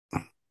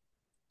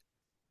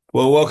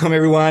Well, welcome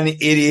everyone.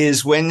 It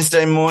is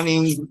Wednesday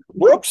morning.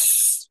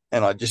 Whoops.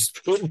 And I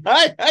just put,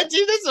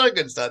 actually, that's not a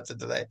good start to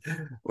today.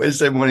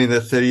 Wednesday morning, the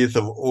 30th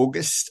of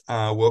August.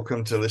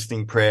 Welcome to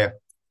Listening Prayer.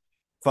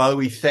 Father,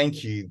 we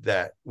thank you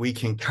that we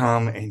can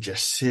come and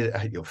just sit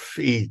at your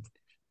feet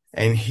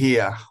and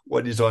hear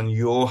what is on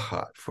your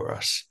heart for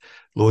us.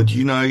 Lord,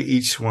 you know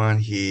each one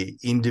here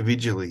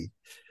individually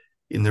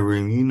in the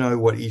room. You know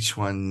what each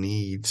one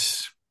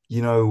needs.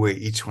 You know where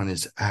each one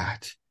is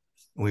at.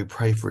 And we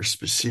pray for a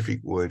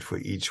specific word for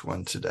each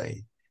one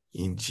today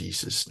in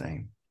Jesus'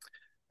 name.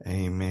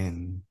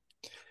 Amen.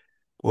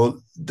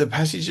 Well, the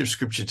passage of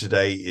scripture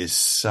today is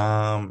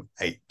Psalm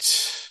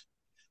 8.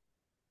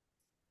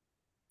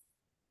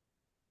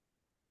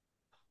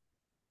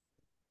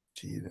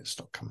 Gee, that's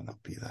not coming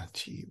up either.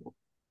 Gee.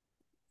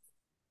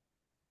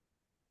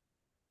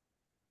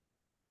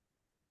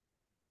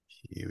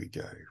 Here we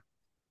go.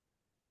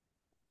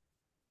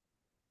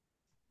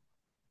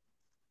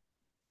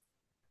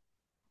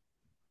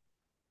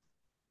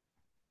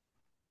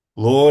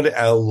 Lord,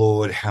 our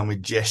Lord, how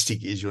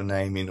majestic is your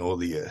name in all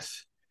the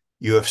earth.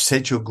 You have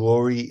set your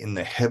glory in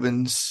the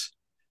heavens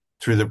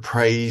through the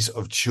praise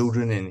of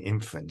children and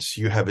infants.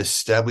 You have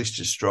established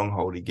a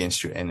stronghold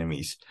against your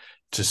enemies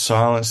to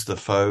silence the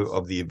foe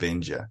of the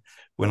avenger.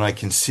 When I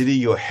consider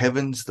your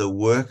heavens, the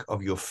work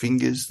of your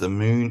fingers, the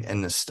moon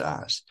and the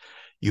stars,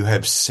 you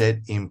have set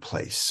in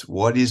place.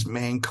 What is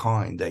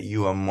mankind that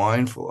you are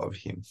mindful of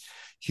him?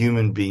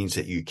 Human beings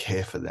that you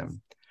care for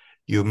them.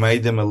 You have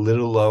made them a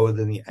little lower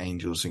than the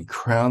angels and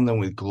crowned them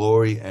with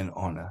glory and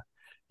honor.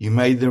 You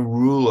made them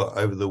ruler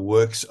over the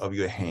works of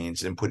your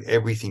hands and put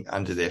everything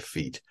under their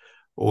feet,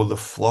 all the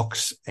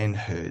flocks and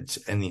herds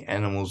and the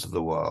animals of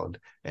the wild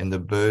and the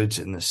birds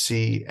in the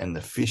sea and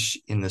the fish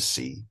in the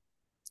sea,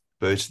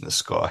 birds in the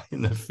sky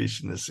and the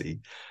fish in the sea,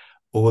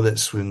 all that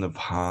swim the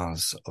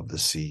paths of the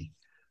sea.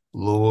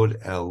 Lord,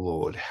 our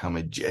Lord, how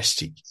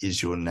majestic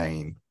is your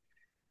name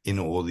in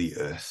all the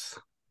earth.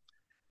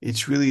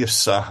 It's really a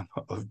psalm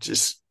of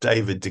just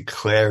David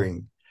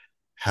declaring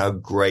how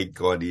great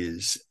God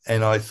is.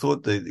 And I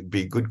thought that it'd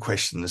be a good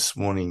question this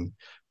morning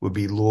would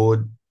be,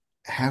 Lord,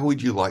 how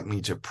would you like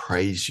me to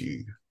praise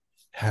you?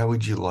 How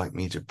would you like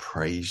me to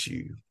praise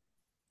you?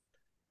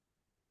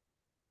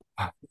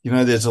 You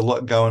know, there's a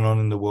lot going on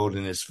in the world,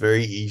 and it's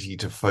very easy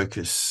to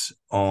focus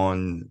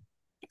on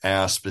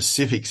our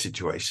specific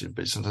situation,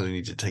 but sometimes we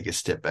need to take a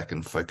step back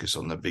and focus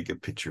on the bigger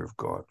picture of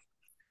God.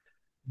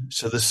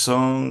 So the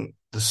song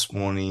this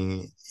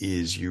morning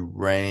is You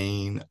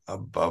Reign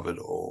Above It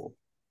All.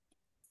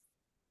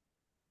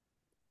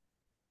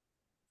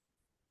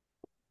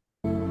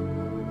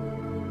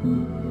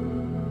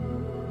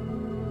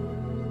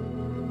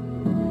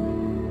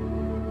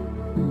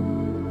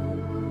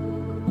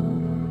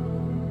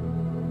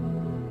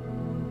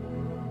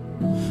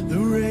 The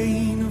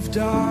reign of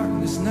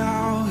darkness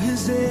now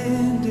has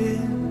ended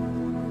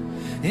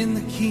in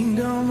the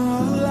kingdom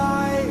of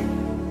light,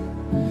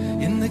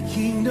 in the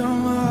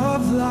kingdom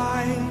of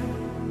light.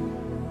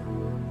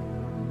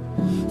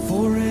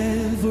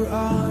 Forever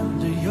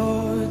under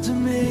your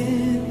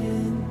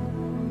dominion,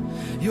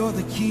 you're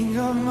the king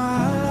of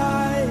my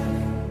life,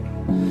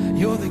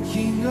 you're the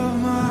king of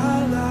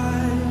my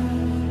life.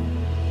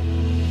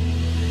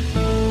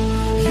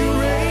 You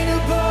reign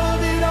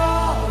above it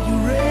all, you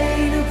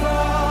reign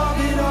above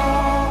it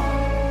all,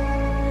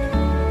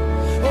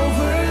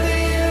 over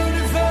the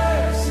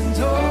universe and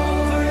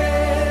over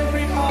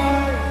every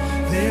heart.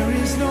 There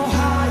is no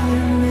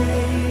higher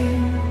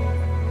name.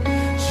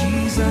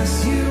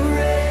 Jesus, you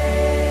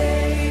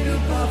reign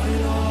above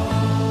it all.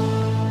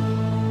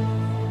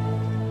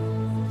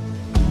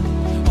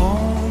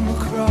 On the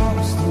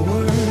cross the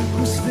work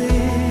was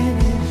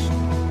finished.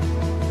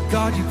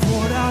 God, you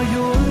poured out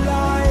your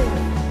life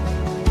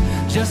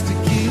just to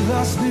give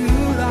us new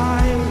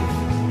life.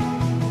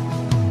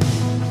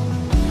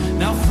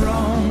 Now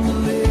from the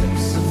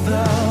lips of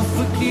the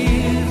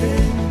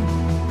forgiven,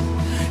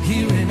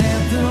 hear an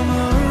anthem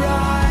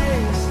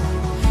arise,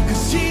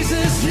 'cause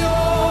Jesus, you're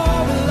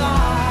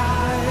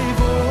alive.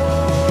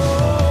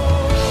 Oh,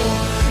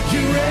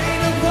 you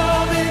reign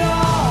above it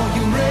all,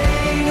 you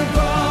reign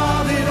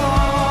above it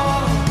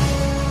all,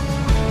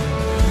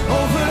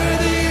 over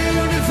the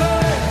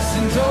universe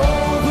and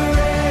over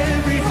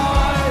every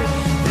heart.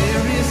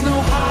 There is no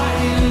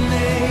higher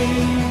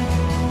name.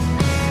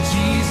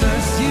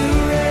 Jesus, you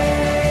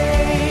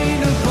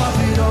reign above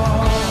it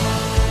all.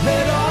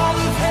 Let all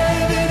of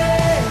heaven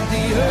and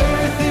the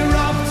earth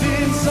erupt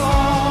in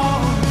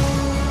song.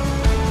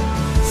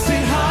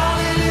 Sing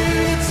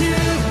hallelujah to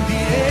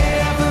the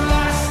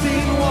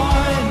everlasting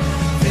one.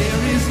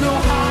 There is no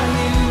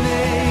higher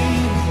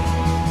name.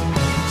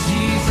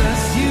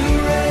 Jesus, you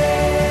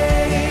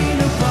reign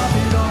above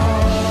it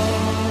all.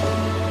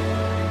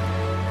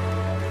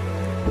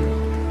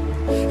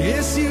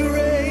 Yes, you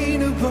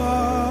reign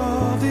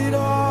above it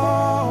all.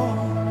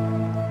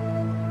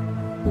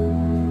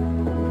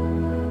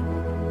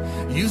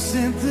 You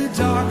sent the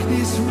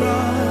darkness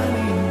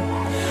running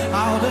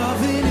out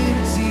of an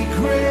empty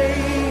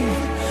grave,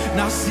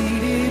 now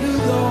seated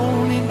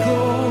alone in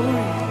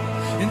glory.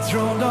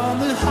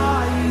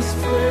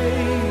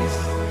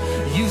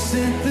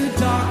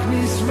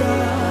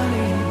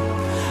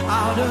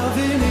 of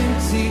an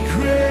empty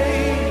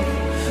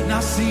grave,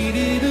 now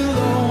seated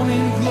alone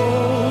in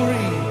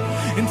glory,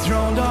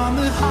 enthroned on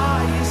the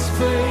highest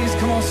praise.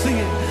 Come on, sing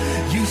it.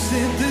 You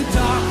sent the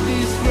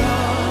darkness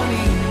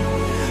running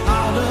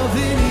out of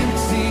an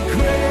empty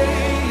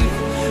grave,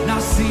 now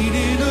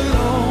seated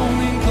alone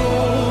in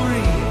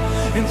glory,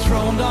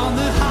 enthroned on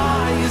the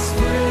highest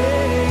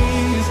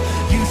praise.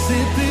 You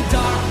sent the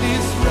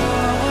darkness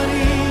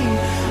running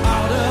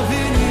out of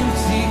an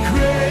empty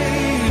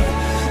grave,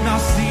 now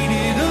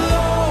seated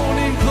alone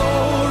in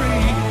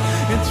glory,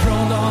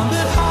 enthroned on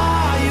the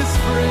highest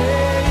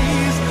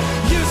praise.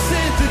 You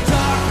sent the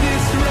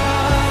darkness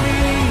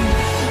running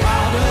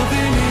out of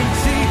an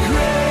empty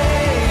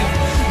grave,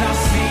 now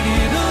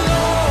seated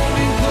alone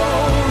in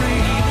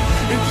glory,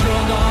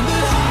 enthroned on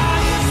the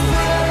highest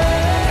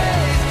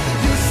praise.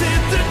 You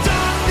sent the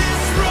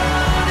darkness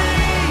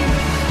running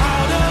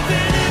out of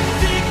an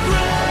empty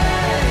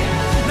grave,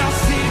 now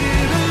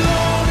seated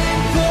alone in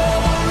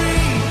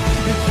glory,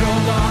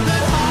 enthroned on the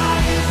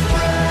highest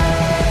praise.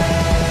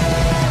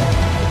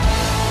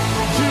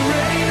 You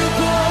reign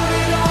above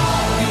it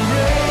all, you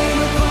reign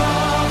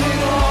above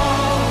it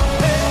all.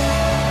 Hey,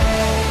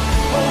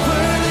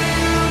 over the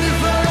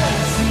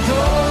universe and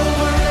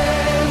over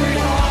every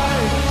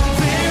heart,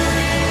 there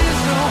is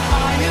no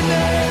higher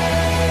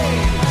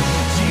name.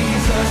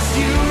 Jesus,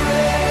 you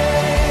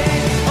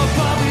reign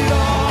above it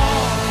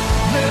all.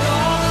 Let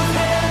all of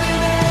heaven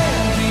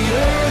and the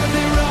earth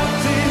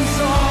erupt in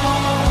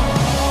song.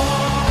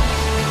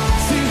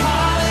 Sing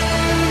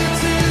hallelujah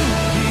to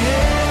the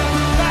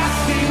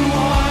everlasting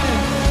one.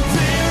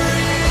 There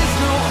is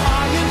no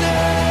higher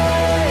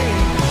name.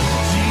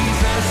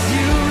 Jesus,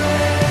 you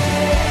reign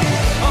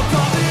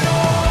above it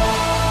all.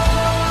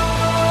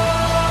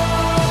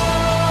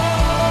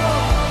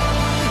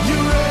 You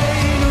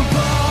reign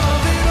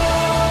above it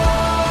all.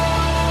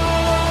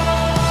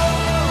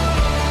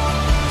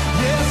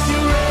 Yes, you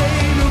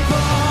reign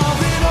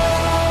above it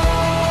all.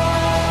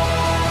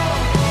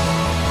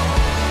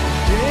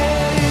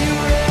 Yeah, you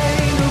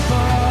reign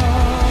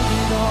above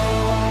it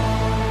all.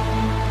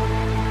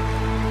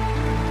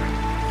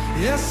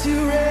 Yes, you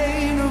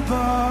reign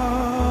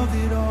above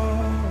it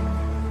all.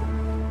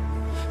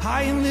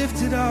 High and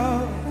lifted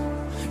up,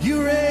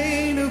 you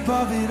reign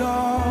above it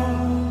all.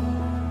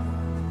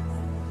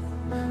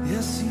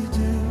 Yes, you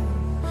do.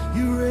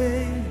 You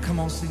reign. Come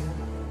on, sing it.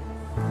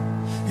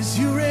 Yes,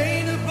 you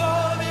reign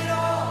above it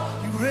all.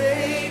 You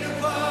reign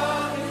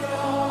above it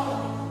all.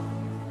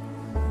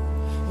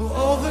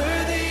 Over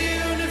the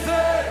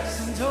universe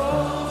and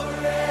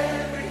over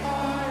every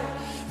heart,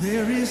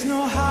 there is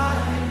no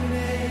higher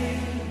name.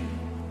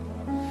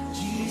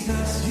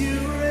 Jesus, you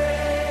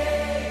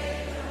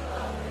reign.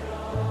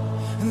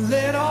 And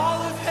let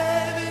all of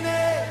heaven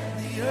and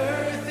the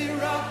earth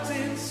erupt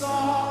in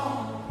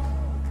song.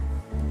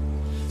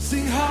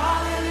 Sing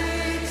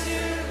hallelujah to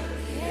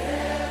the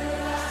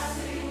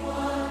everlasting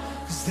one.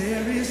 'Cause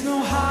there is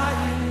no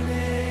higher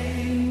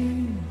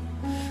name.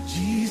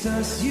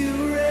 Jesus,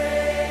 you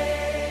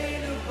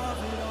reign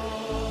above it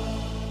all.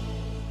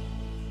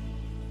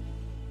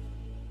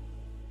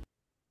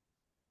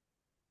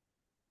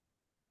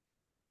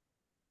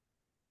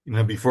 You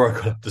know, before I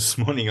got up this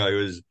morning, I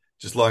was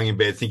just lying in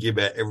bed thinking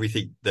about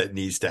everything that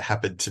needs to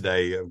happen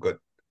today. I've got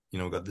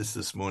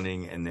this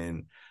morning, and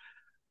then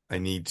I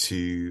need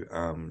to,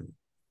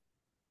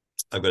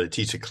 I've got to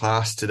teach a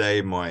class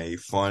today. My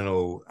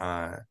final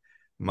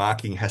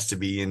marking has to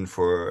be in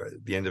for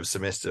the end of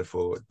semester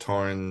for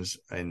Torrens,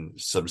 and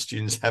some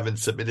students haven't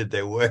submitted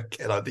their work.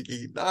 And I'm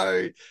thinking,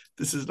 no,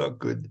 this is not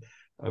good.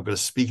 I've got to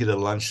speak at a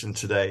luncheon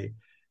today,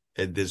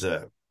 and there's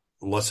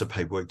lots of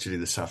paperwork to do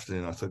this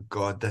afternoon. I thought,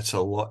 God, that's a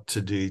lot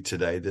to do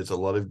today. There's a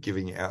lot of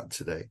giving out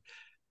today.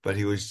 But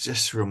he was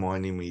just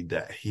reminding me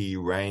that he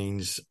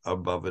reigns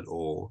above it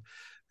all.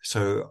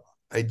 So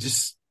I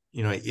just,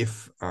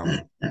 if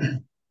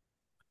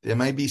there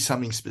may be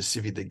something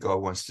specific that God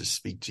wants to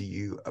speak to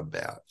you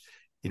about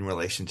in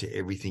relation to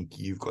everything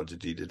you've got to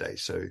do today.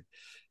 So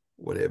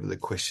whatever the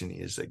question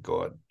is that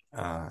God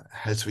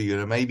has for you,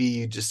 and maybe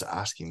you just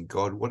ask him,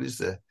 God, what is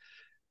it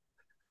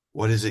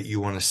you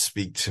want to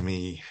speak to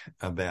me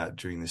about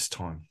during this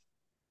time?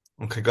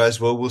 Okay, guys,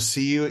 well, we'll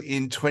see you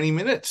in 20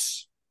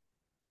 minutes.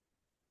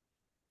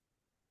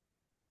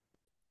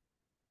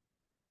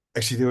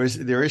 Actually,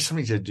 there is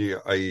something to do.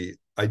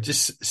 I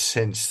just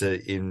sense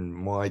that in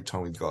my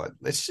time with God,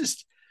 let's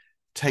just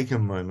take a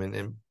moment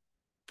and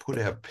put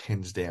our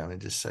pens down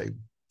and just say,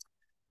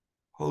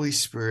 Holy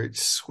Spirit,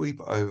 sweep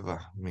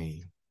over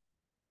me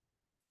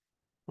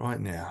right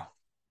now.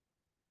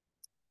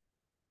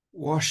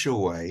 Wash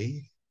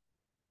away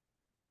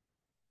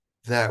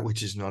that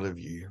which is not of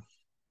you.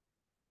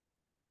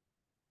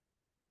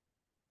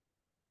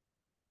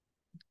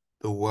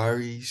 The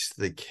worries,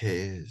 the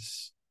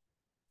cares,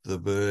 the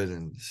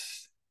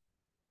burdens.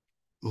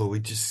 Lord, we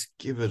just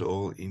give it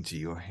all into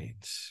your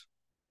hands.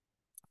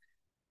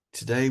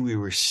 Today we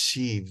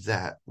receive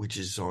that which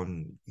is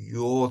on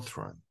your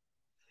throne,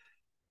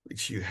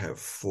 which you have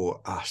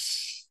for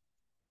us.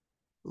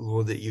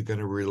 Lord, that you're going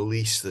to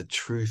release the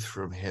truth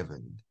from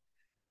heaven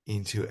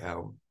into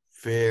our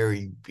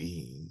very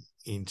being,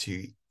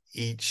 into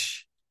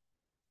each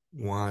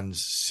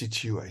one's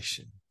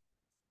situation.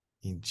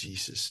 In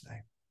Jesus'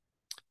 name.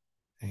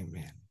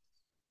 Amen.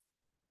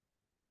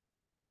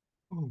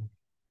 Oh.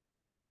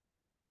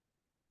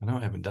 I know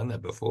I haven't done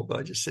that before, but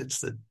I just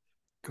sensed that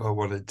God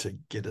wanted to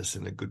get us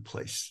in a good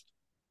place.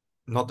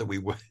 Not that we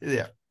were.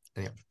 Yeah.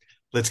 Anyway,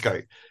 let's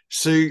go.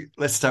 Sue,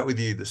 let's start with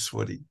you this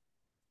morning.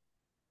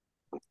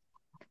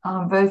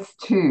 Verse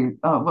 2.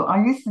 Well,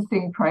 I used to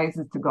sing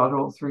praises to God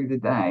all through the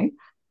day,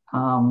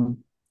 and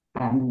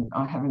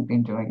I haven't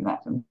been doing that.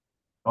 And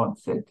God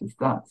said to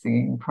start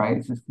singing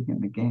praises to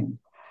him again.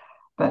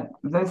 But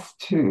verse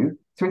 2,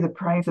 through the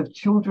praise of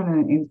children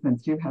and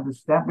infants, you have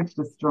established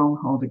a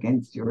stronghold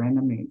against your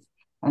enemies.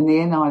 And the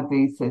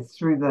NIV says,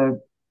 through the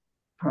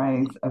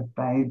praise of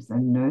babes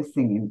and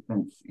nursing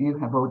infants, you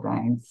have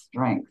ordained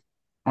strength.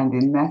 And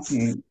in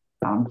Matthew,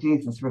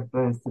 Jesus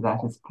refers to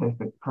that as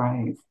perfect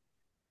praise.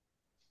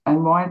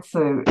 And why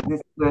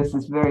this verse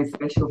is very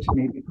special to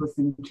me, because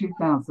in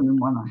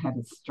 2001 I had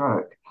a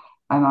stroke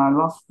and I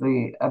lost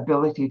the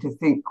ability to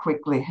think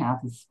quickly how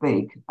to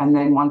speak. And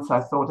then once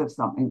I thought of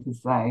something to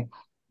say,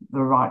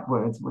 the right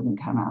words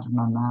wouldn't come out of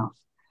my mouth.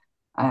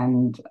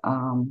 And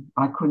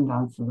I couldn't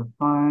answer the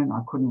phone. I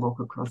couldn't walk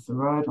across the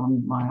road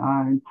on my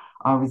own.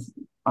 I was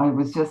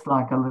just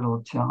like a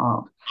little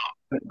child.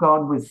 But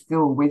God was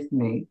still with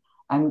me,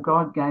 and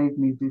God gave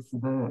me this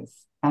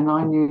verse. And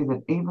I knew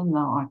that even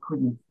though I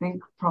couldn't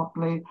think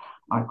properly,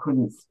 I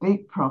couldn't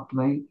speak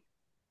properly,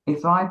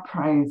 if I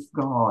praised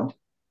God,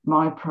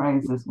 my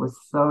praises were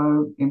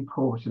so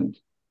important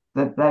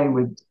that they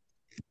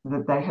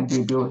had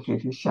the ability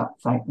to shut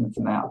Satan's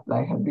mouth.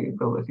 They had the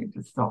ability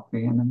to stop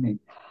the enemy.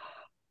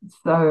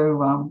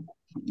 So,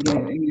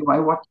 anyway,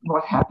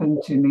 what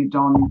happened to me,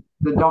 Don,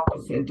 the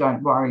doctor said,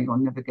 don't worry, you'll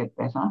never get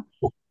better.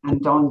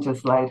 And Don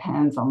just laid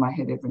hands on my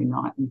head every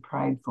night and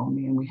prayed for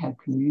me, and we had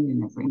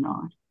communion every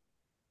night.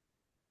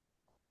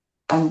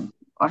 And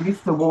I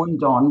used to warn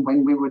Don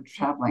when we were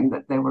travelling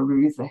that there were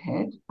roos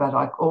ahead, but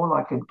all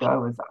I could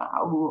go was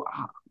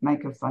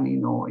make a funny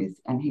noise,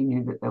 and he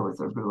knew that there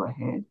was a roo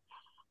ahead.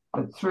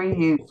 But 3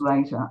 years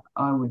later,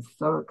 I was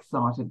so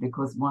excited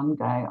because one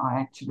day I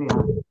actually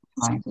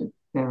articulated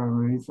there are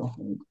roos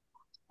ahead,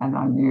 and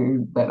I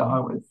knew that I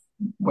was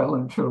well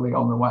and truly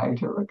on the way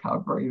to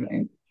recovery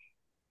then.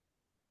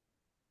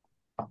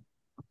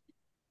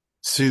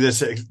 Sue,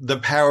 that's the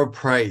power of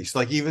praise.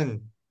 Like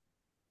even,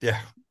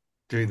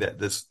 doing that.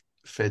 That's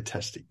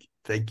fantastic.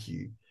 Thank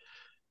you.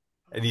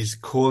 And he's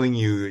calling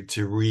you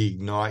to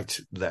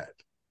reignite that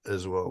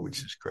as well,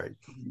 which is great.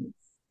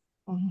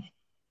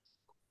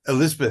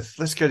 Elizabeth,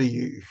 let's go to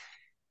you.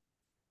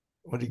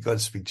 What did God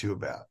speak to you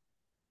about?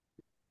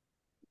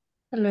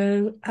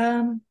 Hello.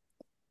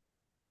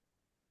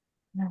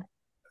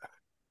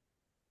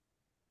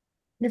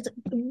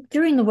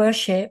 During the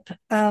worship,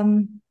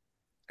 and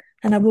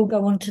I will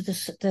go on to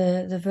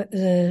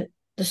the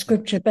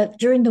scripture, but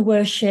during the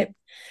worship,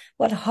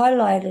 what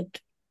highlighted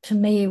to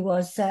me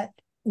was that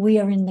we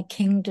are in the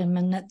kingdom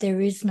and that there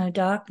is no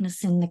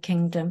darkness in the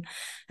kingdom.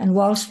 And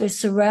whilst we're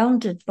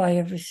surrounded by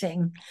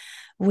everything,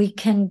 we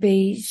can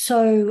be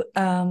so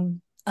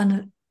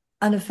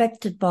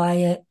unaffected by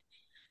it.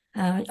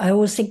 I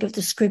always think of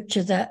the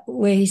scripture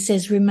where he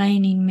says,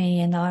 remain in me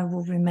and I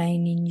will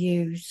remain in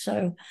you.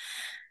 So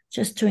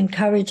just to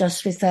encourage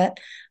us with that.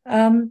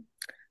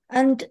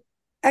 And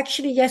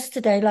actually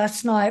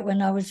last night when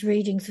I was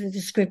reading through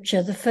the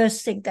scripture, the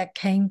first thing that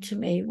came to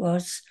me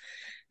was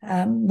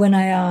when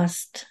I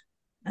asked,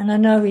 and I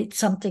know it's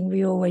something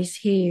we always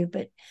hear,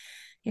 but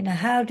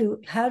how do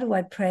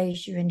I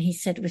praise you? And he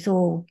said, with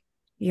all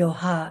your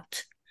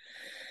heart,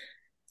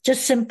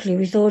 just simply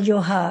with all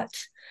your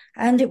heart.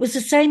 And it was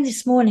the same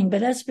this morning,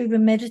 but as we were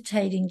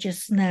meditating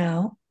just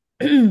now,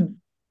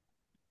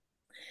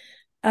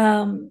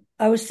 I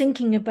was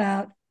thinking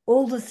about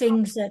all the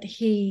things that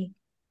he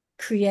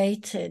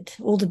created,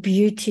 all the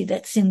beauty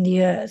that's in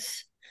the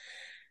earth.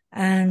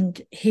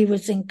 And he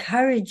was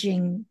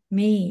encouraging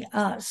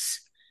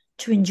us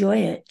to enjoy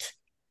it,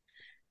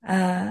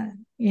 to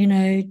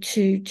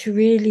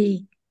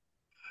really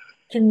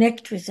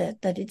connect with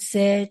it, that it's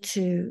there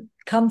to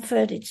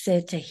comfort, it's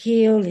there to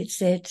heal, it's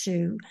there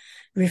to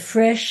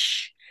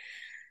refresh.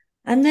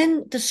 And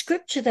then the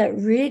scripture that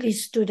really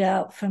stood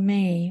out for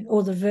me,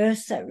 or the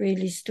verse that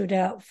really stood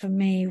out for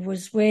me,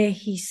 was where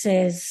he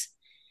says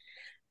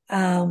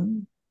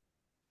that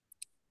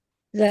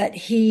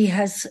he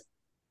has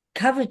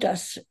covered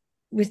us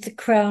with the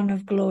crown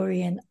of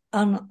glory and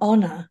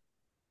honor.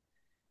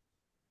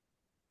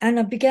 And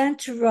I began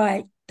to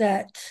write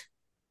that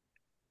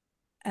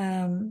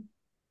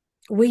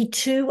we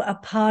too are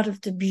part of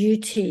the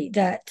beauty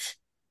that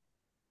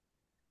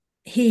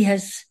he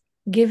has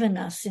given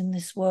us in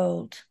this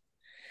world,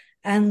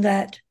 and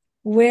that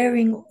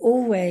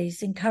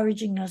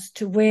encouraging us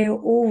to wear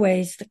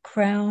always the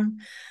crown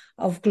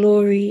of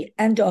glory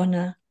and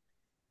honor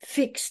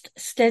fixed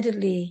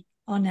steadily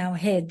on our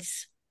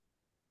heads,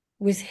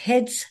 with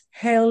heads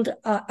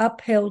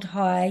upheld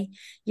high,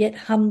 yet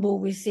humble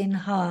within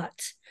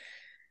heart.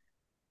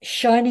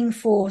 shining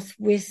forth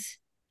with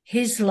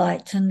his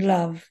light and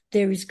love.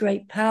 There is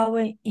great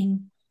power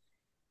in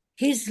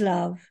his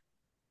love.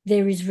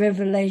 There is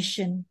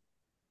revelation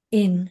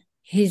in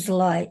his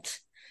light.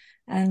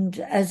 And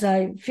as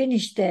I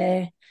finished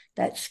there,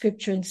 that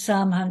scripture in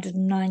Psalm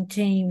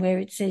 119, where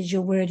it says,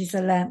 your word is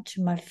a lamp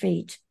to my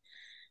feet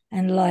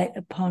and light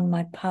upon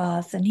my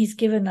path. And he's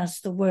given us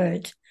the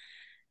word.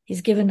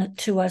 He's given it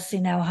to us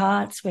in our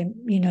hearts when,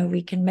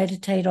 we can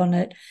meditate on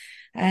it.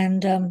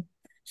 And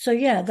so,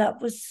 yeah,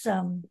 that was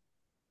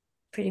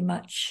pretty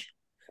much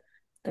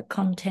the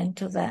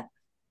content of that.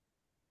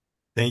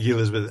 Thank you,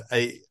 Elizabeth.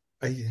 I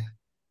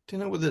don't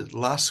know whether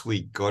last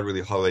week God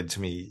really highlighted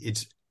to me,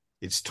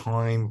 it's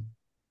time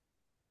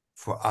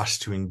for us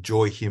to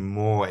enjoy him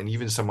more. And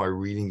even some of my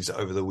readings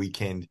over the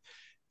weekend,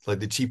 like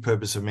the chief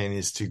purpose of man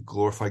is to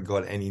glorify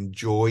God and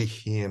enjoy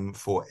him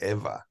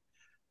forever.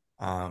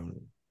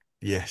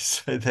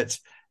 Yes, so that's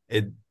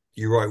it.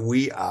 You're right.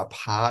 We are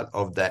part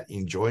of that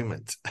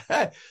enjoyment,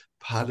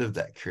 part of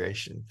that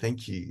creation.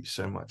 Thank you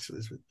so much,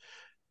 Elizabeth.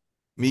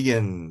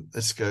 Megan,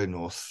 let's go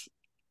north.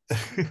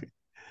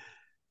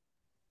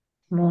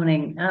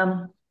 Morning.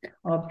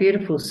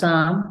 Beautiful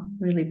psalm,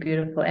 really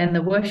beautiful. And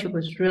the worship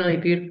was really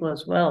beautiful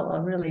as well. I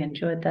really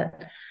enjoyed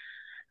that.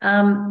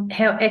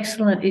 How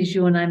excellent is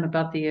your name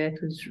above the earth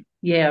was,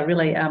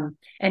 really.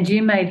 And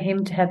you made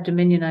him to have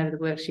dominion over the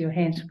works of your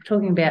hands. We're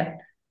talking about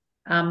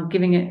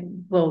giving it,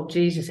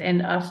 Jesus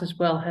and us as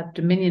well have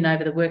dominion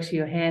over the works of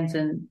your hands.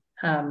 And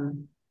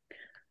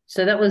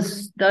so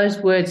those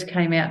words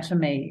came out to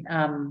me.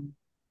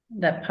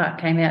 That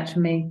part came out to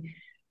me.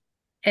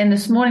 And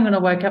this morning when I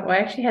woke up, I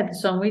actually had the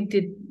song.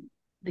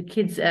 The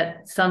kids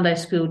at Sunday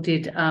school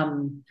did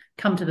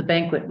Come to the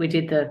Banquet. We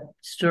did the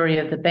story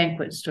of the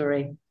banquet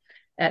story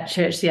at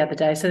church the other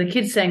day. So the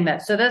kids sang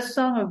that. So that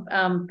song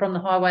of From the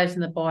Highways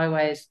and the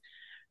Byways,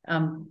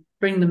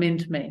 Bring Them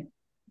Into Me,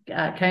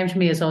 came to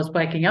me as I was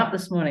waking up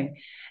this morning.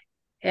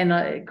 And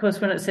of course,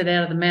 when it said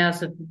out of the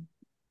mouths of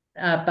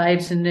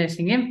babes and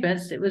nursing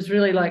infants, it was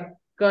really like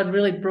God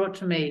really brought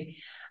to me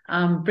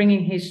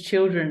bringing his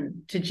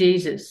children to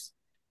Jesus,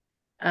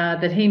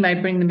 that he may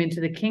bring them into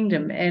the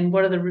kingdom. And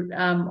what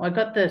are I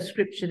got the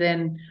scripture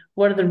then,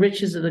 what are the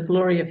riches of the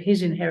glory of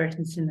his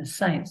inheritance in the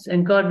saints?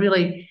 And God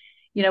really,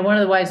 one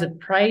of the ways of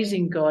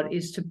praising God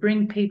is to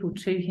bring people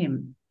to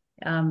him.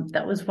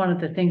 That was one of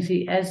the things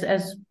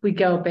as we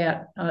go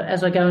about,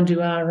 as I go and do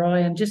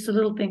RI and just the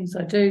little things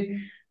I do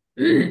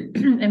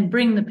and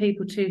bring the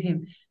people to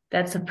him,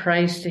 that's a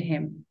praise to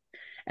him.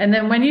 And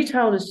then when you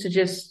told us to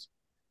just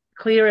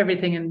clear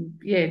everything and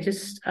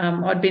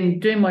I'd been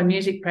doing my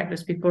music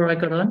practice before I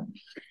got on,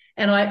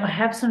 and I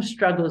have some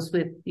struggles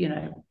with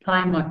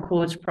playing my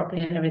chords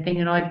properly and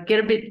everything, and I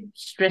get a bit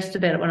stressed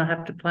about it when I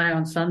have to play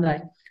on Sunday.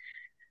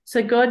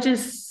 So God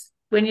just,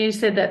 when you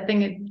said that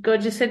thing,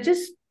 God just said,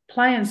 just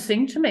play and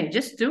sing to me,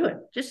 just do it,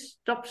 just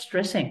stop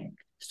stressing,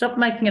 stop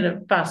making it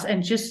a fuss,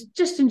 and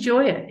just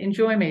enjoy it,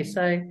 enjoy me.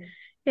 So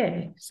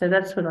so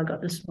that's what I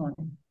got this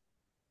morning.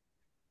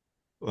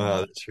 Wow,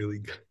 that's really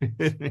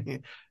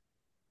good.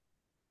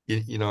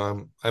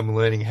 I'm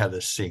learning how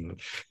to sing,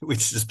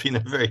 which has been a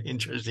very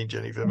interesting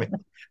journey for me.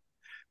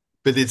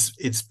 But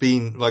it's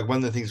been like one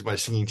of the things my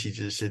singing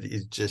teacher said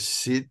is just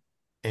sit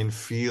and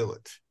feel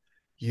it,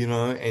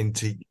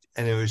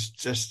 and it was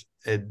just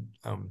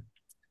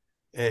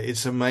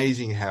it's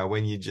amazing how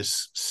when you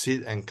just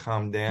sit and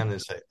calm down and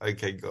say,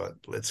 okay, God,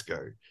 let's go.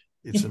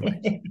 It's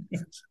amazing.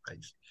 It's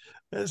amazing.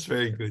 That's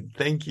very good.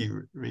 Thank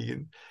you,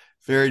 Regan.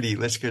 Verity,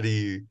 let's go to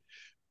you.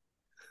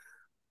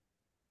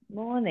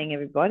 Morning,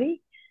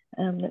 everybody.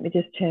 Let me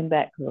just turn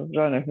back because I was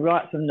trying to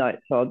write some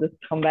notes, so I'll just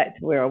come back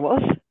to where I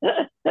was.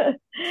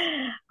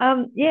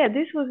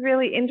 This was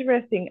really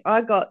interesting.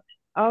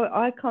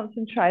 I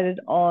concentrated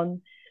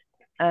on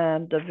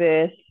the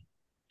verse,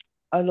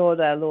 O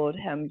Lord, our Lord,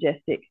 how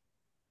majestic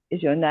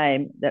is your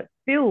name that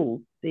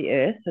fills the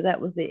earth. So that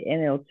was the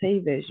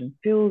NLT version.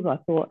 Fills, I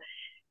thought,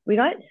 we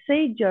don't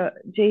see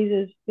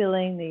Jesus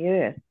filling the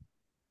earth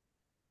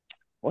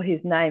or his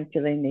name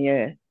filling the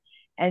earth.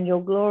 And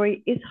your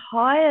glory is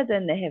higher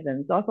than the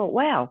heavens. I thought,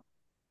 wow,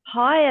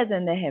 higher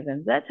than the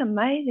heavens. That's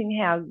amazing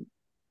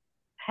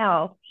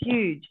how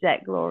huge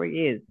that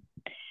glory is.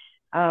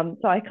 So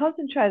I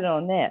concentrated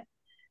on that.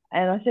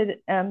 And I said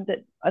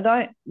the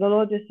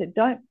Lord just said,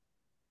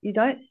 you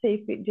don't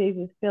see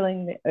Jesus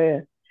filling the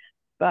earth,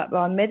 but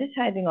by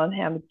meditating on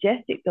how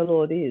majestic the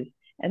Lord is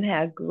and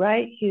how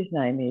great his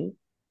name is,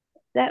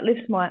 that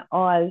lifts my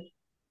eyes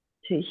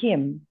to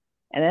him.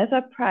 And as I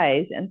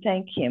praise and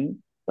thank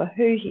him for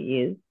who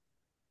he is,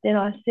 then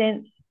I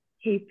sense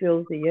he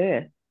fills the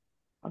earth.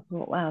 I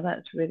thought, wow,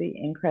 that's really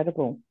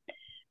incredible.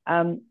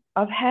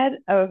 I've had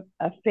a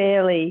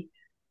fairly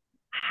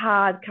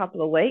hard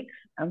couple of weeks,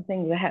 and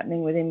things are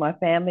happening within my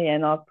family,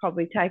 and I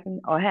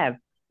have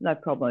no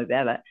problem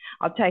about it.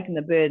 I've taken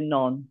the burden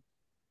on.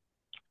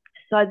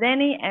 So then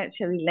he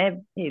actually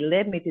led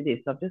me to this.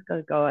 I've just got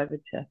to go over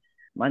to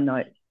my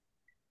notes.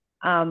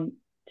 And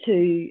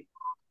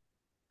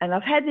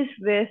I've had this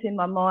verse in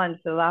my mind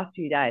for the last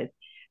few days,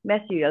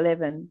 Matthew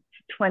 11,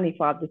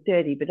 25 to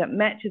 30, but it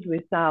matches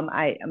with Psalm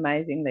 8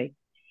 amazingly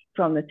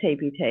from the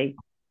TPT.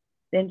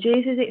 Then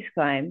Jesus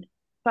exclaimed,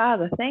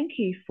 Father, thank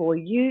you for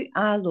you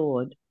are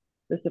Lord,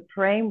 the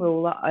supreme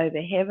ruler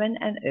over heaven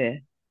and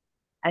earth,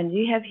 and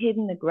you have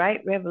hidden the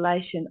great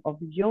revelation of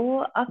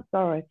your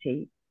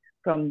authority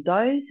from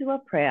those who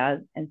are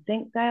proud and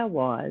think they are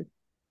wise,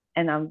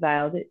 and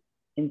unveiled it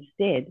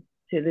instead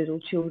to little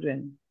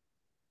children.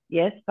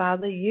 Yes,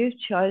 Father, you've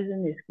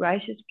chosen this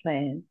gracious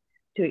plan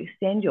to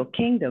extend your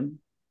kingdom.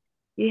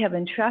 You have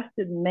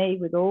entrusted me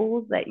with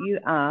all that you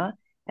are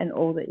and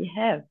all that you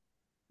have.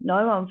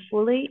 No one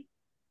fully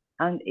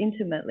and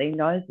intimately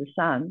knows the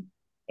Son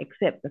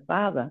except the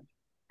Father,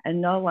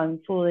 and no one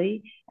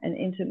fully and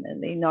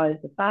intimately knows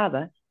the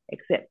Father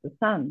except the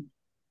Son.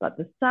 But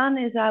the Son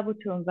is able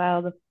to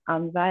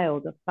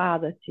unveil the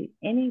Father to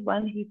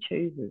anyone he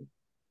chooses.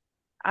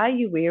 Are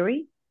you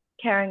weary,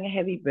 carrying a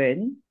heavy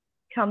burden?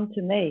 Come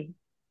to me.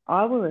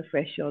 I will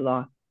refresh your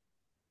life,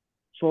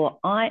 for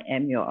I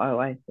am your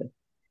oasis.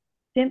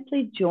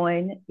 Simply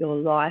join your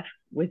life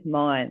with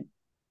mine.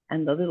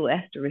 And the little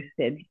asterisk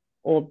said,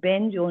 or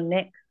bend your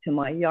neck to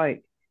my yoke.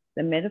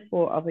 The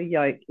metaphor of a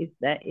yoke is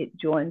that it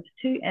joins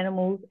two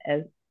animals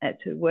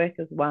to work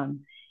as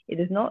one. It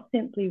is not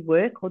simply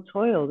work or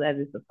toil that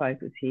is the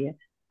focus here,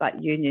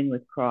 but union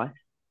with Christ.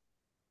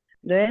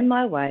 Learn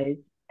my ways,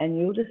 and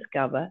you'll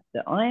discover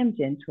that I am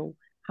gentle,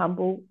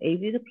 humble,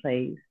 easy to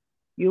please.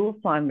 You will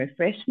find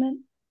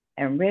refreshment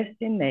and rest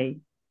in me,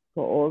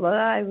 for all that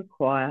I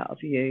require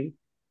of you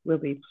will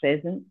be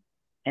pleasant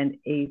and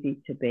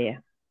easy to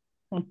bear.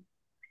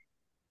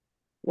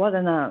 What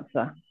an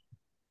answer.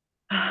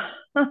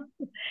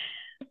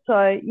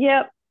 So,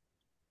 yep,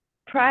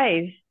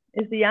 praise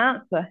is the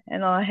answer,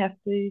 and I have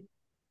to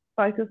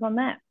focus on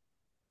that.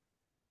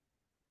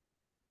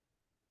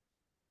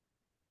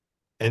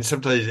 And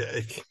sometimes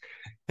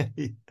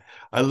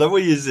I love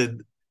what you said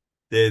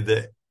there,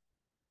 that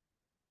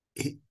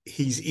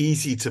he's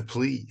easy to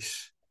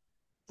please.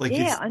 Like,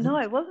 yeah, I know.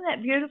 Wasn't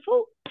that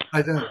beautiful?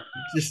 I know.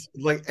 Just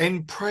like,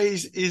 and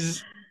praise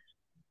is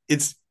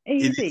it's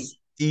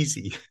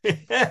easy.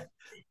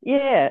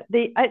 Yeah.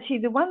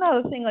 The one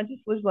other thing I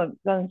just was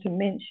going to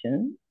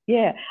mention.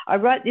 Yeah, I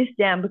wrote this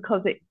down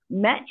because it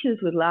matches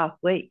with last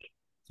week.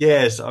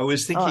 Yes, I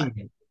was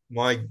thinking,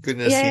 my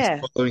goodness,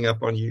 he's following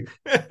up on you.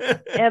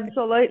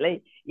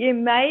 Absolutely. You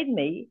made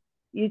me.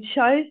 You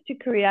chose to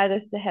create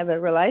us to have a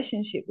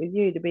relationship with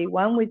you, to be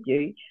one with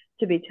you,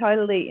 to be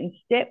totally in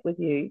step with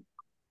you.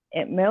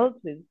 It melds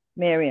with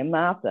Mary and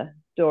Martha,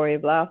 story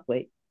of last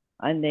week.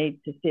 I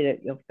need to sit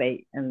at your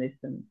feet and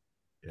listen.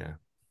 Yeah.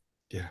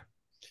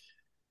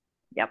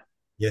 Yep.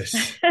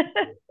 Yes.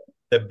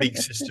 The big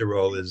sister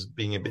role is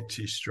being a bit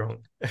too strong.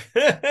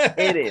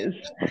 It is.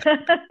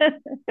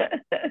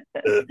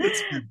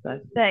 That's good. So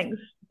thanks.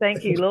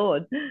 Thank you,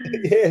 Lord.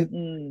 Yeah.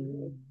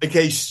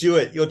 Okay,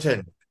 Stuart, your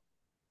turn.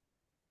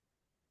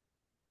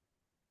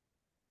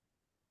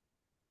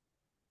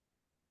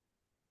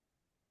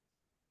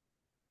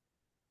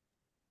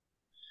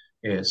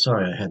 Yeah,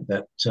 sorry, I had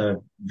that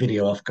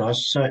video off,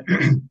 guys. So,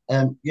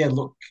 yeah,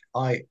 look,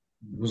 I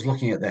was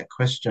looking at that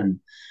question,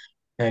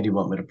 how do you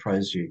want me to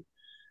praise you?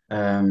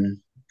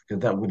 Because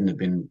that wouldn't have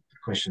been the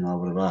question I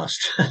would have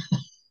asked.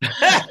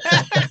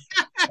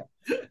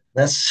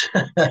 That's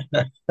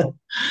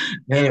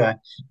anyway.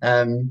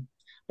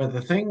 But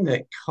the thing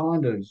that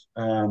kind of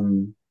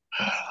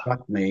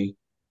struck me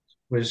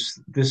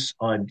was this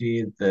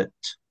idea that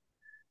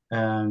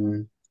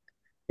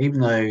even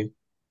though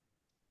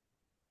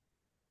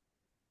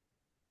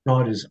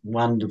God is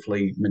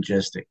wonderfully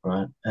majestic,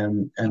 right?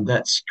 And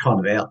that's kind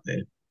of out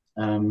there.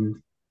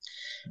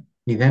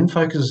 He then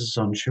focuses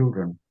on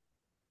children.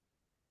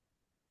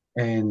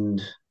 And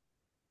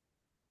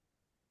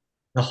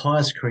the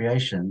highest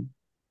creation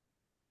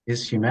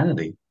is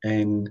humanity.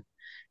 And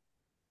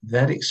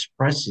that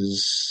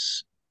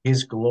expresses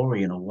his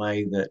glory in a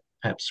way that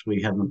perhaps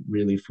we haven't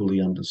really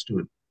fully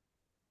understood.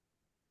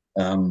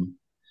 And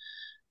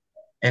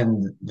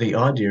the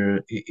idea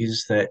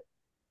is that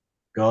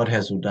God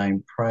has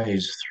ordained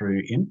praise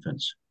through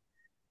infants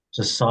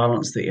to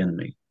silence the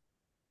enemy.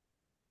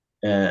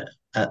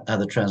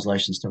 Other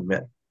translations talk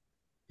about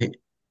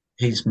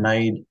he's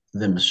made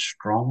them a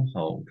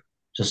stronghold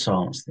to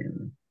silence the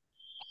enemy.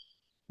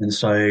 And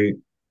so,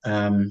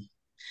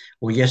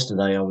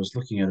 yesterday I was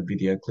looking at a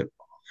video clip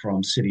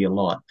from City of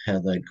Light, how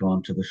they'd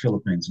gone to the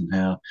Philippines and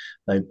how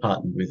they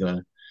partnered with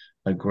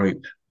a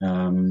group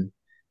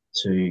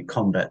to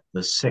combat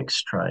the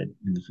sex trade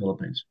in the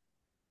Philippines,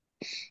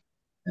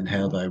 and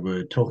how they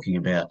were talking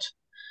about,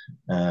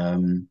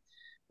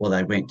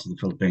 they went to the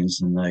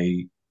Philippines and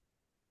they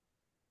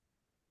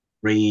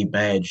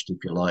rebadged,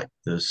 if you like,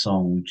 the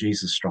song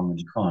Jesus Strong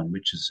and Kind,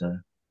 which is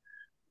a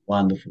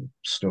wonderful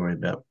story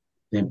about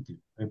the empty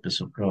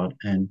purpose of God,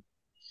 and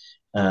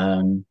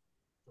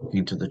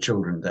talking to the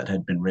children that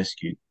had been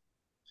rescued.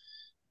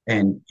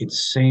 And it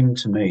seemed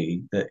to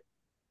me that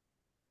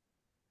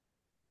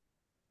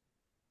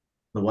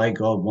the way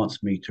God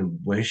wants me to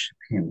worship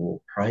him or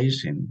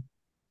praise him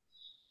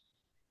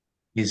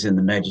is in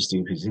the majesty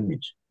of his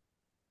image.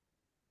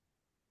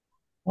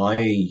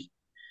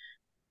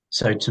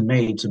 So to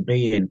me, to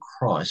be in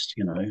Christ,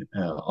 I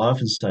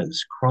often say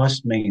this: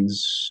 Christ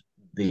means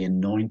the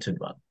anointed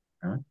one,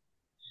 right?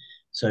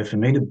 So for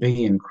me to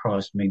be in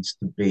Christ means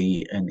to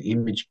be an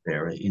image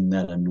bearer in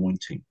that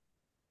anointing.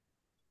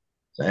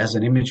 So as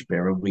an image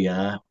bearer, we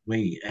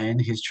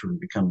and his children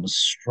become a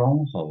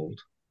stronghold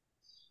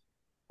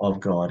of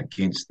God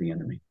against the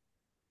enemy.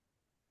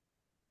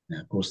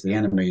 Now, of course, the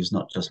enemy is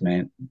not just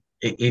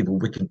evil,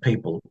 wicked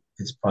people.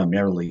 It's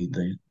primarily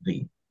the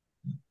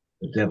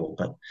devil.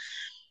 But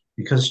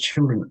because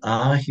children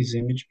are his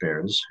image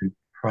bearers who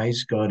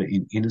praise God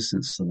in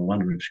innocence and the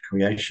wonder of his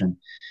creation,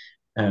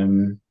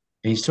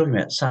 he's talking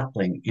about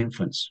suckling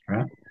infants,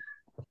 right?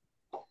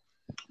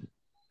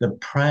 The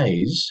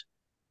praise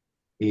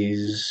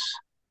is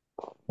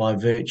by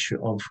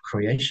virtue of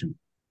creation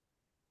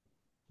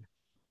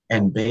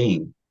and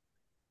being,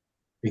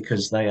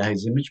 because they are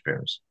his image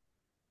bearers.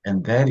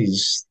 And that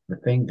is the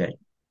thing that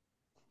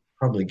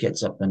probably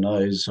gets up the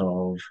nose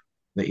of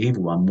the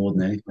evil one more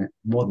than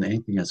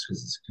anything else,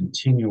 because it's a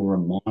continual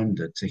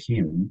reminder to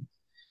him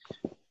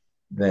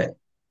that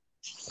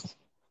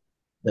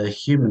the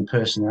human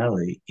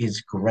personality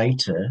is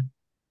greater,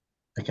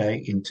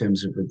 okay, in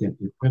terms of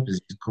redemptive purpose,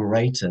 is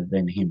greater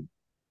than him.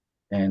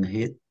 And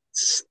it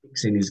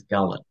sticks in his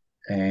gullet.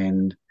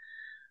 And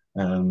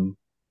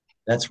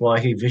that's why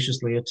he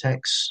viciously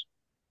attacks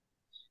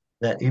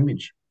that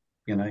image,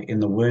 in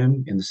the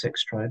womb, in the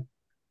sex trade.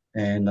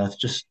 And I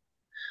just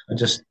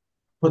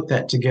put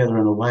that together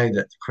in a way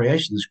that the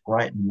creation is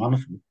great and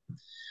wonderful,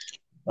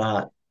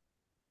 but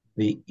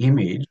the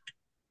image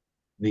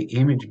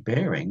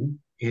bearing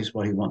is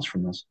what he wants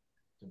from us,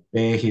 to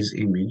bear his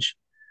image,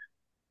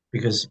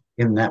 because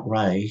in that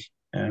way,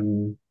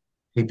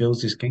 he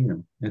builds his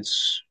kingdom.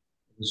 It's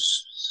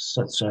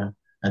such a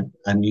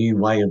new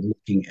way of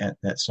looking at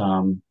that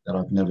psalm that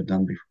I've never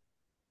done before.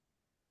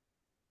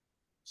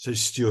 So,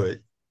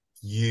 Stuart,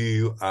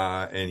 you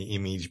are an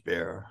image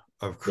bearer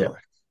of Christ.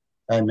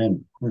 Yeah.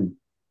 Amen.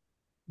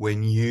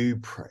 When you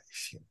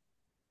praise him,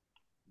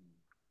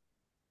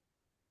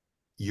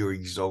 you're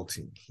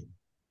exalting him.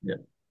 Yeah.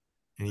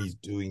 And he's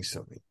doing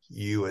something.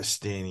 You are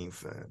standing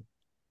firm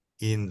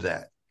in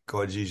that.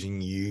 God's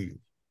using you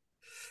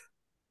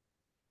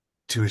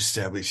to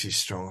establish his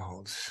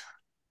strongholds.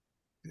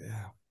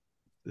 Yeah,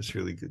 that's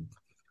really good.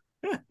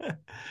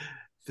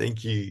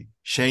 Thank you.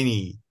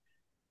 Shani,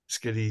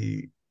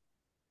 Scotty.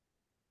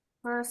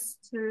 Verse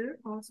 2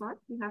 also,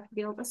 you have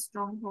built a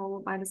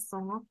stronghold by the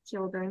song of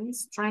children,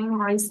 strength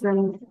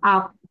rising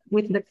up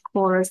with the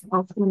chorus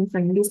of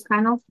infants. This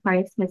kind of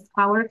praise has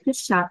power to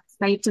shut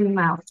Satan's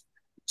mouth.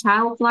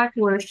 Childlike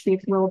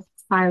worship will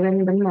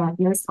silence the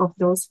madness of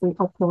those who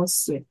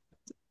oppose you.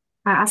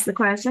 I ask the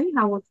question,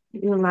 how would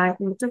you like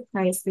me to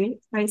praise me?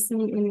 Praise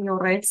me in your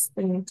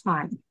resting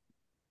time.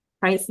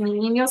 Praise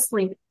me in your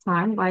sleep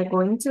time by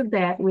going to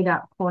bed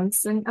without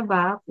concern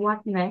about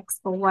what next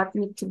or what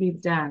needs to be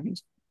done.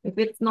 If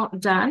it's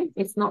not done,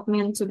 it's not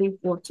meant to be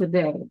for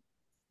today.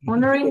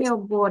 Honoring your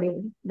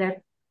body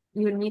that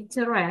you need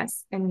to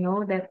rest, and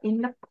know that in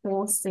the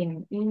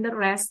pausing, in the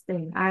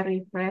resting, I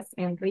refresh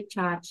and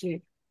recharge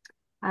you.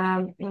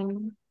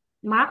 In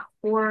Mark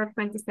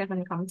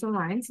 4:27 comes to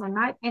mind. So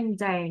night and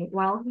day,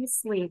 while he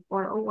sleep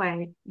or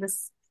awake, the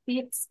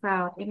seed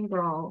sprout and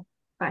grow,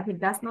 but he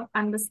does not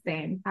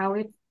understand how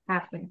it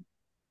happened.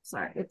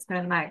 So it's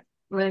kind of like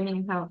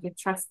learning how to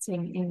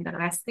trusting in the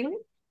resting,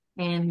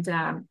 and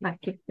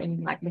like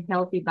keeping like the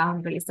healthy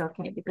boundaries,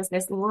 okay? Because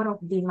there's a lot of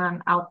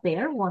demand out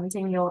there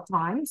wanting your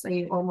time, so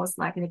you almost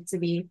like need to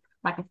be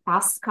like a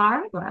fast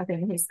car. But I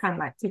think he's kind of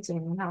like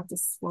teaching you how to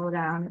slow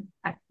down.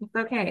 Like, it's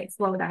okay,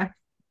 slow down.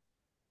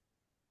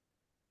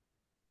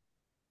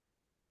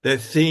 The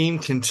theme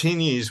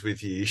continues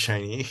with you,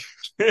 Shani.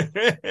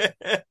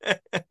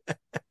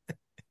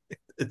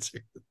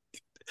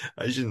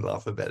 I shouldn't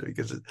laugh about it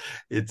because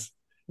it's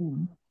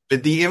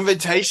but the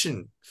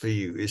invitation for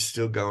you is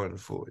still going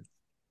forward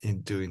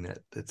in doing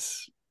that.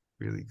 That's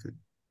really good.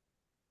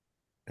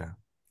 Yeah,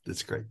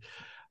 that's great.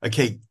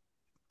 Okay,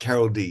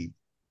 Carol D.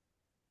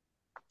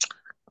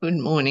 Good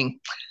morning.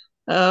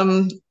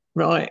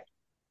 Right.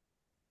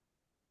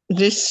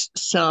 This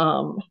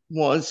psalm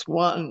was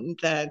one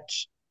that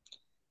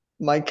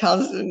my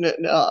cousin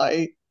and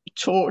I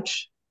taught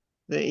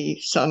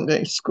the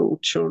Sunday school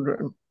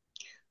children.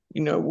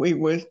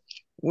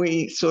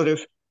 We sort of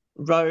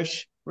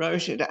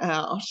wrote it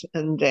out,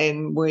 and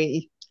then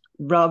we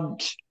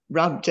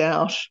rubbed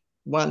out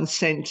one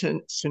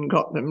sentence and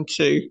got them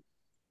to,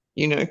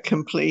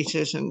 complete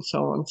it, and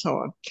so on.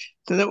 So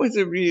that was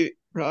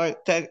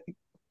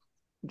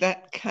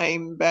that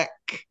came back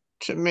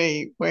to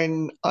me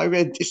when I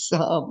read this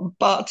psalm.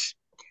 But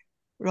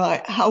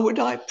how would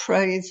I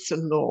praise the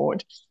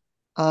Lord?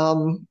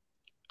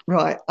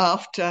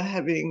 After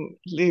having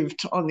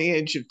lived on the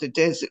edge of the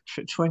desert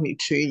for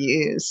 22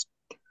 years,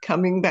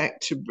 coming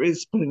back to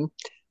Brisbane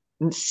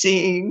and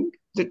seeing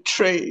the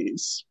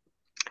trees.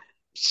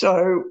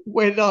 So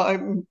when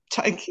I'm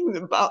taking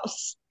the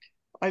bus,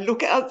 I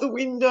look out the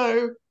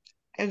window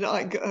and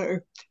I go,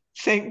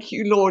 thank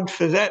you, Lord,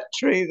 for that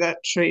tree,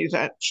 that tree,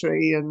 that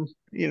tree. And,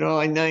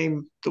 I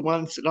name the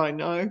ones that I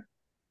know.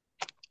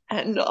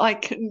 And I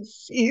can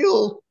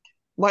feel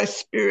my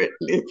spirit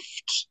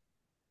lift.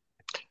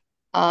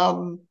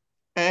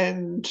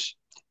 And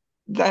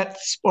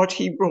that's what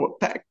he brought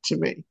back to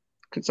me,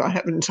 because I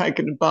haven't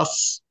taken a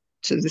bus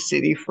to the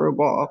city for a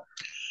while.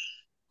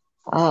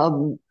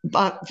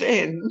 But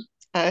then,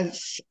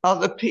 as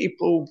other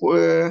people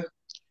were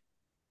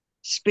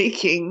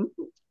speaking,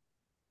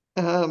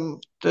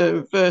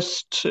 the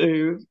verse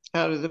 2,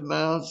 out of the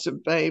mouths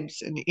of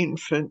babes and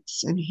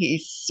infants, and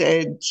he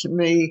said to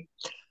me,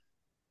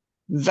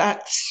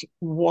 that's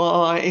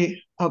why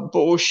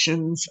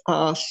abortions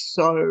are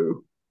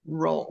so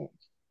wrong.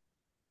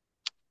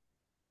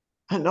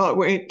 And I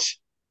went,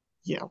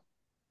 yeah.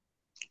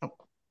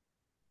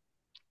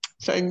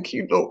 Thank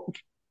you, Lord.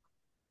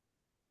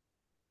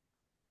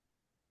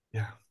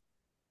 Yeah.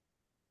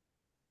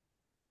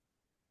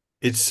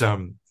 It's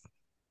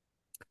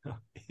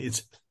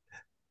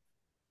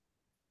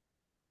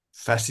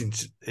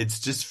fascinating. It's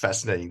just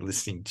fascinating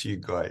listening to you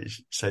guys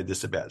say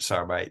this about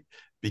Psalm 8,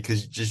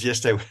 because just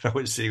yesterday when I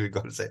was sitting with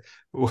God and say,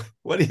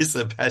 what is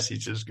the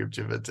passage of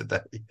scripture for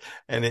today?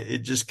 And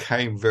it just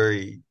came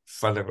very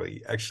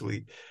funnily,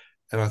 actually.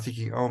 And I'm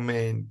thinking, oh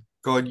man,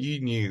 God,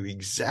 you knew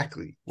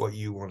exactly what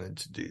you wanted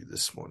to do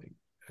this morning.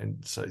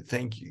 And so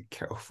thank you,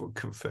 Carol, for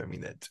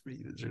confirming that to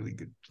me. That's really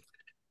good.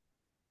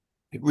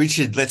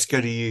 Richard, let's go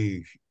to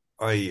you.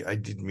 I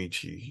did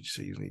mute you,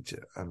 so you need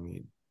to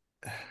unmute.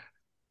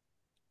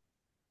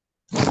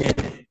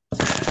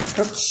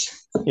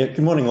 Oops. Yeah,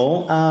 good morning,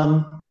 all.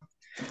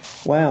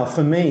 Wow,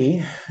 for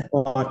me,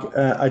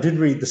 I did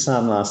read the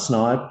psalm last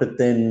night, but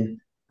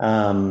then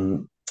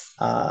it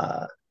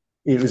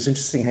was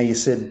interesting how you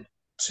said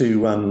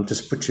to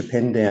just put your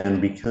pen down,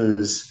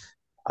 because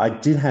I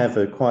did have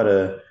quite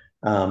a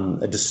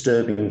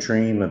disturbing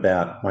dream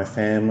about my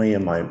family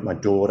and my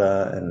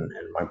daughter and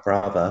my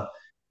brother.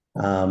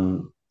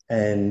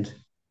 And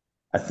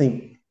I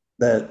think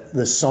that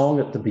the song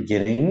at the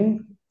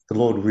beginning, the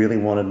Lord really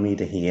wanted me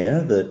to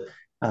hear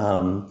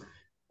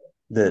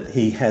that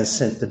he has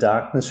sent the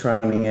darkness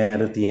running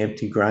out of the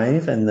empty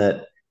grave, and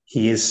that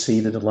he is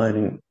seated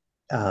alone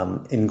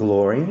in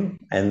glory,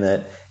 and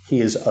that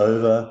he is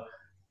over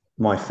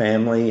my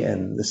family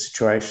and the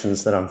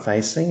situations that I'm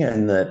facing,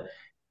 and that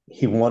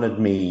he wanted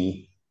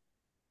me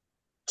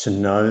to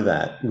know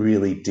that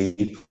really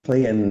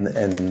deeply. And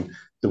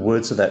the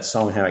words of that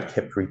song, how it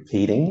kept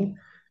repeating,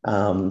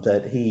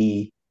 that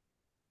he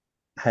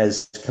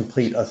has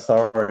complete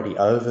authority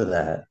over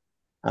that.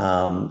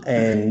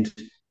 And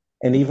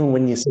even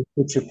when you said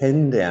put your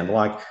pen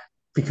down,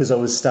 because I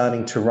was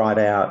starting to write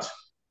out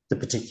the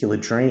particular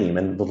dream,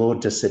 and the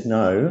Lord just said,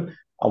 no,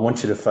 I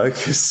want you to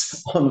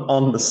focus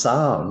on the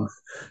psalm.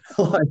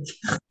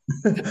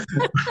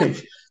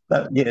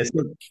 That, yes.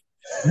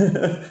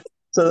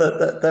 So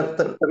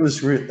that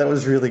was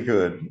really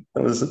good.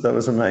 That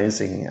was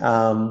amazing.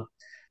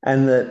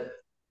 And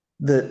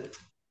that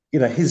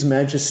His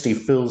Majesty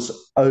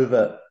fills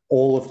over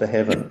all of the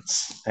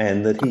heavens,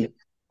 and that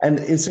and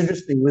it's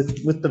interesting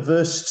with the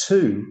verse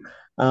 2.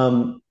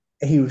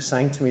 He was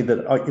saying to me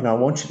that I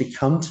want you to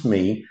come to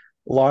me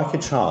like a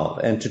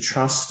child and to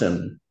trust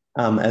him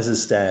as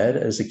his dad,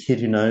 as a kid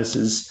who knows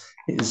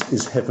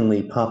his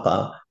heavenly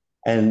Papa,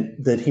 and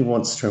that he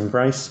wants to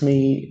embrace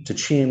me, to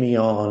cheer me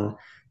on,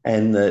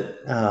 and that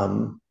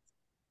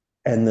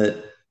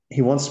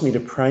he wants me to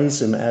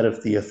praise him out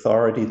of the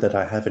authority that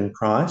I have in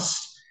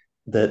Christ,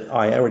 that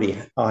I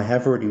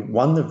have already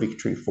won the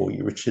victory for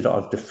you, Richard.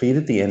 I've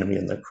defeated the enemy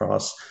on the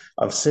cross.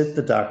 I've set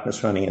the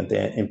darkness running at the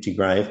empty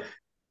grave,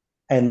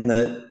 and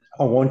that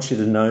I want you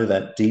to know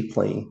that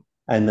deeply,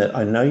 and that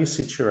I know your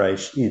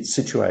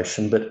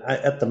situation, but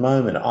at the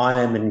moment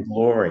I am in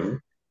glory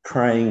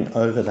praying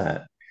over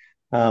that.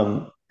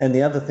 And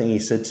the other thing he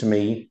said to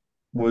me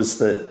was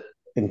that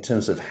in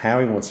terms of how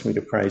he wants me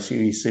to praise you,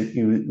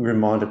 he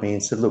reminded me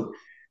and said, look,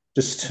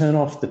 just turn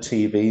off the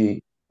TV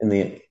in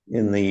the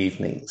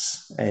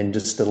evenings and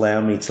just allow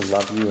me to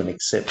love you and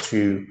accept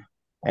you,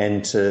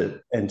 and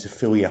to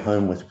fill your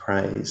home with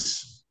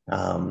praise,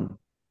 and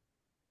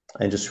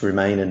just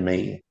remain in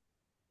me.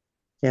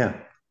 Yeah.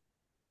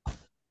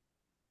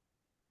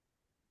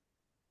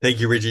 Thank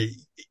you, Richie.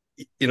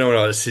 When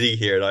I was sitting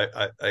here and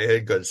I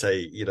heard God say,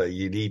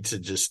 you need to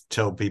just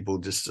tell people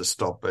just to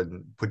stop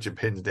and put your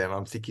pens down.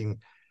 I'm thinking,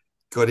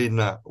 God,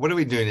 what are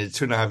we doing in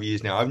 2.5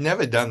 years now? I've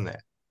never done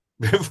that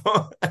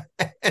before.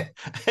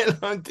 And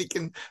I'm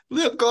thinking,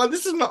 look, God,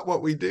 this is not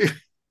what we do.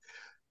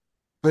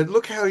 But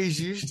look how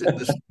he's used it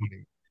this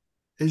morning.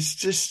 It's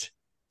just,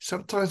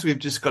 sometimes we've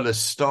just got to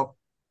stop,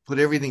 put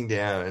everything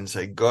down and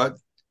say, God,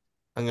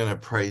 I'm going to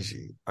praise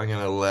you. I'm going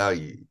to allow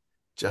you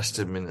just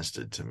to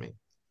minister to me.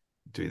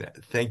 Do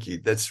that. Thank you.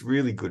 That's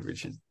really good,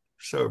 Richard.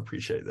 So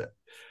appreciate that.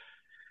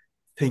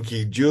 Thank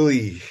you.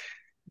 Julie,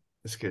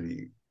 let's go to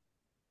you.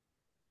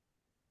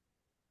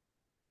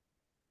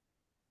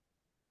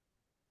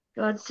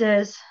 God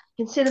says,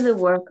 consider the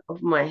work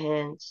of my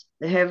hands,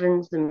 the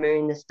heavens, the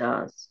moon, the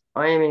stars.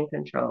 I am in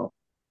control.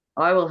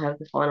 I will have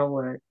the final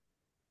word.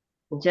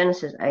 In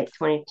Genesis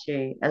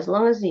 8:22, as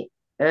long as the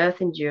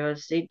earth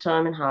endures, seed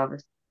time and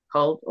harvest,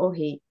 cold or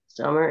heat,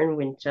 summer and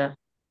winter,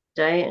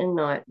 day and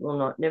night will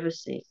not never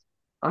cease.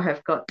 I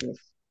have got this.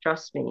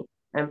 Trust me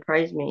and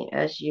praise me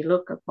as you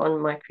look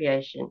upon my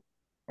creation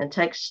and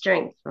take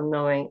strength from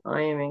knowing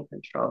I am in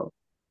control.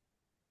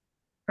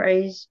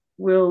 Praise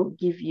will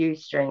give you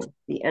strength.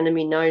 The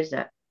enemy knows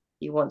that.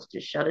 He wants to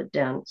shut it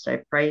down.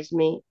 So praise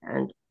me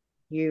and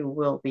you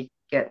will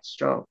get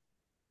strong.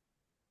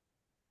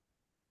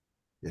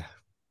 Yeah.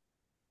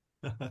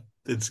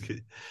 That's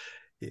good.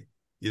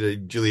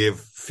 Julia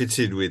fits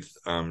in with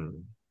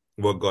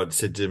what God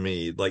said to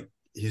me. Like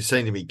he's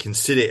saying to me,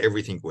 consider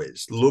everything,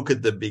 Wes. Look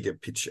at the bigger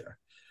picture.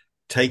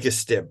 Take a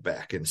step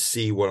back and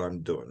see what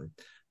I'm doing.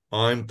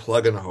 I'm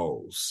plugging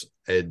holes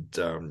and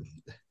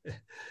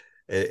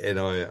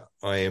I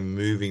am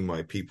moving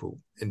my people.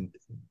 And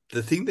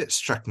the thing that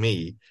struck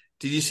me,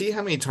 did you see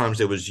how many times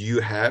there was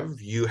you have,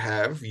 or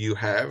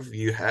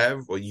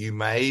you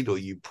made, or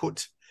you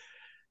put?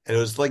 And it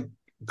was like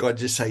God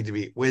just saying to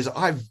me, Wes,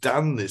 I've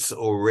done this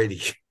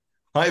already.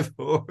 I've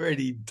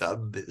already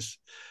done this.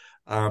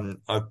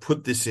 I've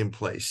put this in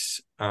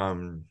place.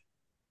 Yeah.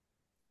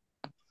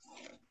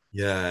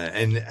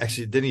 And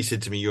actually, then he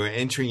said to me, you're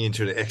entering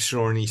into an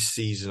extraordinary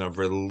season of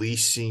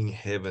releasing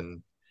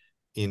heaven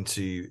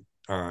into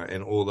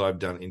and all that I've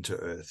done into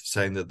earth,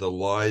 saying that the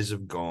lies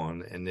have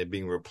gone and they're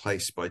being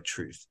replaced by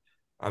truth,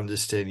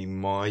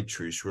 understanding my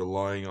truth,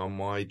 relying on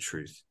my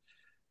truth.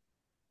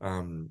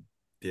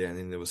 Yeah, and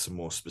then there was some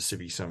more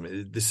specific.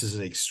 This is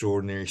an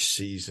extraordinary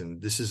season.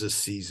 This is a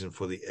season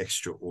for the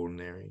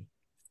extraordinary.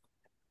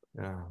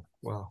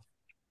 Wow.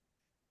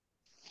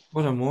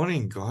 What a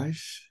morning,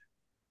 guys.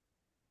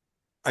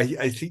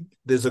 I think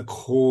there's a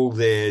call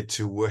there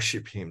to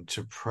worship him,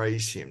 to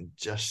praise him,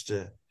 just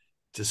to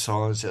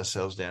silence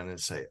ourselves down and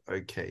say,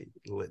 okay,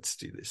 let's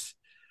do this.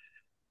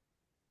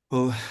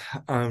 Well,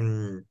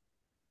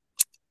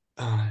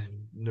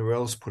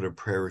 Narelle's put a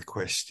prayer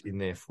request in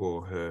there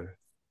for her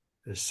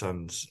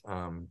son's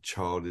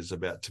child is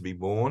about to be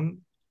born.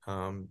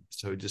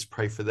 So just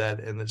pray for that,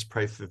 and let's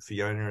pray for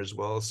Fiona as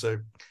well. So,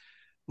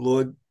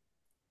 Lord,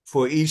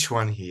 for each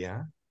one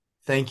here,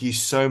 thank you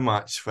so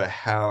much for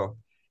how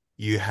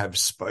you have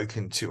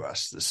spoken to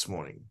us this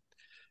morning.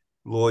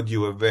 Lord,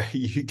 you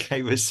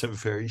gave us some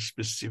very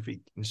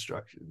specific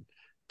instruction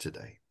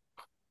today.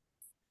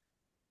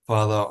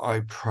 Father,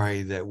 I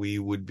pray that we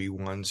would be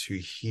ones who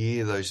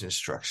hear those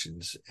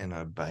instructions and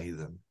obey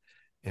them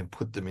and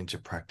put them into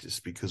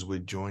practice because we're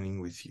joining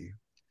with you.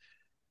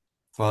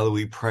 Father,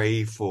 we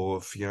pray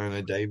for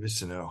Fiona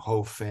Davis and her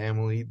whole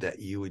family that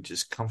you would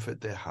just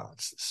comfort their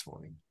hearts this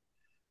morning.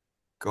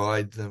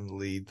 Guide them,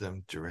 lead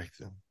them, direct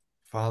them.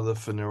 Father,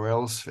 for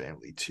Narelle's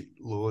family too,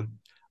 Lord,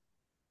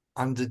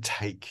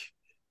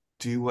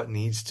 do what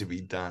needs to be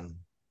done.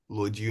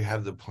 Lord, you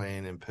have the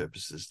plan and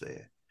purposes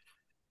there.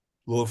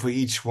 Lord, for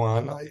each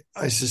one,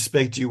 I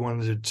suspect you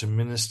wanted to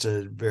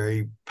minister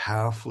very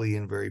powerfully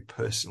and very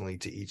personally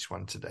to each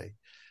one today.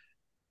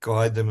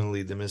 Guide them and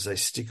lead them as they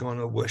stick on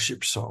a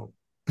worship song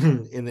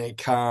in their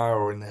car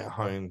or in their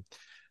home.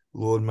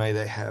 Lord, may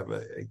they have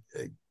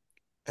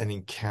an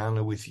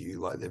encounter with you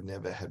like they've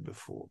never had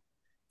before.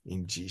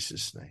 In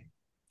Jesus' name.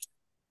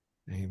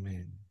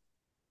 Amen.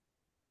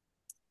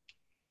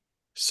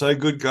 So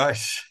good,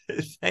 guys.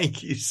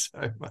 Thank you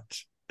so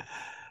much.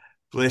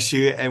 Bless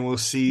you, and we'll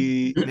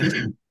see you next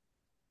week.